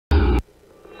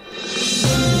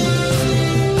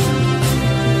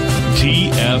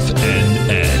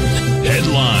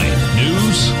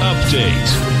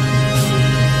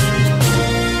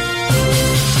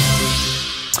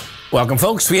Welcome,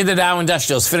 folks. We had the Dow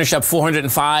Industrials finish up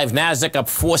 405, NASDAQ up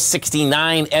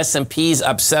 469, S&P's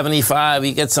up 75.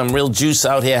 You get some real juice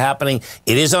out here happening.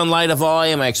 It is on lighter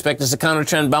volume. I expect this a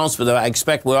counter-trend bounce, but I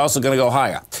expect we're also going to go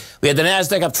higher. We had the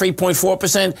NASDAQ up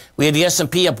 3.4%. We had the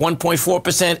S&P up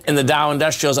 1.4%, and the Dow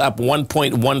Industrials up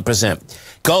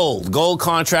 1.1%. Gold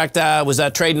contract was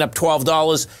trading up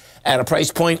 $12 at a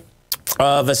price point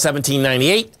of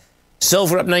 $17.98.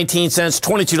 Silver up 19 cents,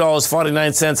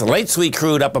 $22.49. Light sweet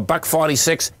crude up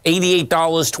 $1.46,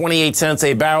 $88.28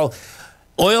 a barrel.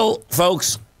 Oil,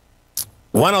 folks,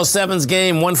 107's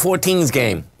game, 114's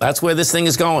game. That's where this thing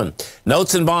is going.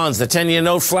 Notes and bonds, the 10-year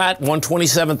note flat,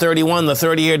 127.31. The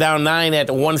 30-year down 9 at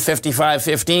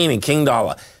 155.15. And King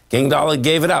Dollar. King Dollar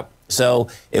gave it up. So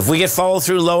if we get follow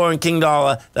through lower in King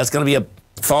Dollar, that's going to be a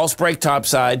false break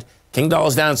topside. King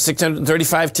Dollar's down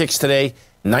 635 ticks today.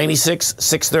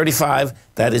 96,635.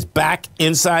 That is back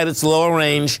inside its lower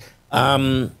range.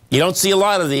 You don't see a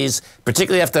lot of these,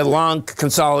 particularly after long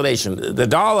consolidation. The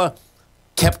dollar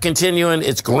kept continuing.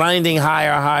 It's grinding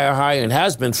higher, and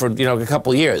has been for a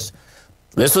couple of years.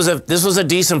 This was a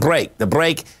decent break. The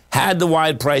break had the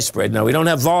wide price spread. Now we don't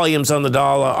have volumes on the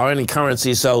dollar or any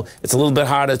currency, so it's a little bit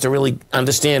harder to really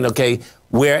understand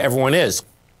where everyone is.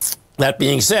 That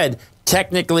being said,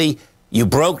 technically, it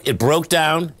broke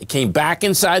down. It came back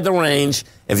inside the range.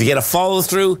 If you get a follow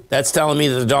through, that's telling me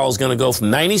that the dollar is going to go from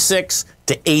 96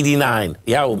 to 89.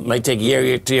 Yeah, it might take a year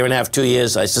and a half, 2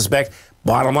 years, I suspect.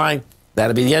 Bottom line,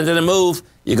 that'll be the end of the move.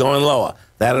 You're going lower.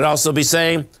 That'd also be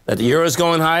saying that the euro is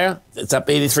going higher. It's up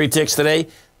 83 ticks today.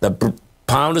 The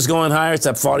pound is going higher. It's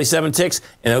up 47 ticks.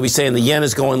 And it'll be saying the yen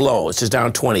is going low. It's just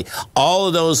down 20. All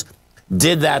of those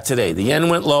did that today. The yen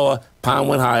went lower. Pound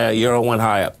went higher, euro went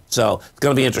higher. So it's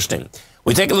going to be interesting.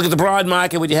 We take a look at the broad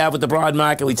market, what you have with the broad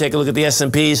market. We take a look at the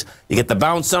S&Ps. You get the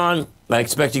bounce on. I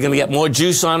expect you're going to get more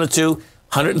juice on it, too.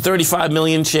 135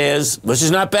 million shares, which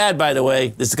is not bad, by the way.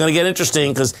 This is going to get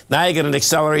interesting because now you get an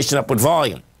acceleration up with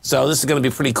volume. So this is going to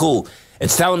be pretty cool.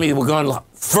 It's telling me we're going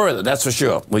further, that's for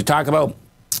sure. We talk about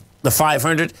the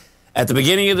 500. At the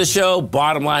beginning of the show,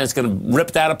 bottom line, it's going to rip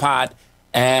that apart.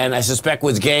 And I suspect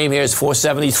what's game here is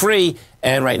 473,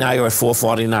 and right now you're at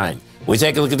 449. We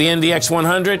take a look at the NDX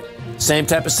 100, same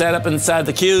type of setup inside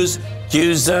the Qs.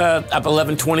 Qs up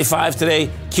 11.25 today.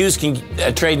 Qs can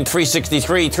trade in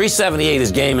 363. 378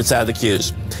 is game inside the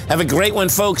Qs. Have a great one,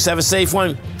 folks. Have a safe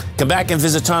one. Come back and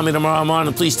visit Tommy tomorrow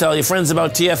morning. Please tell your friends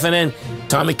about TFNN.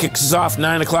 Tommy kicks us off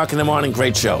 9 o'clock in the morning.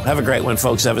 Great show. Have a great one,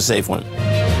 folks. Have a safe one.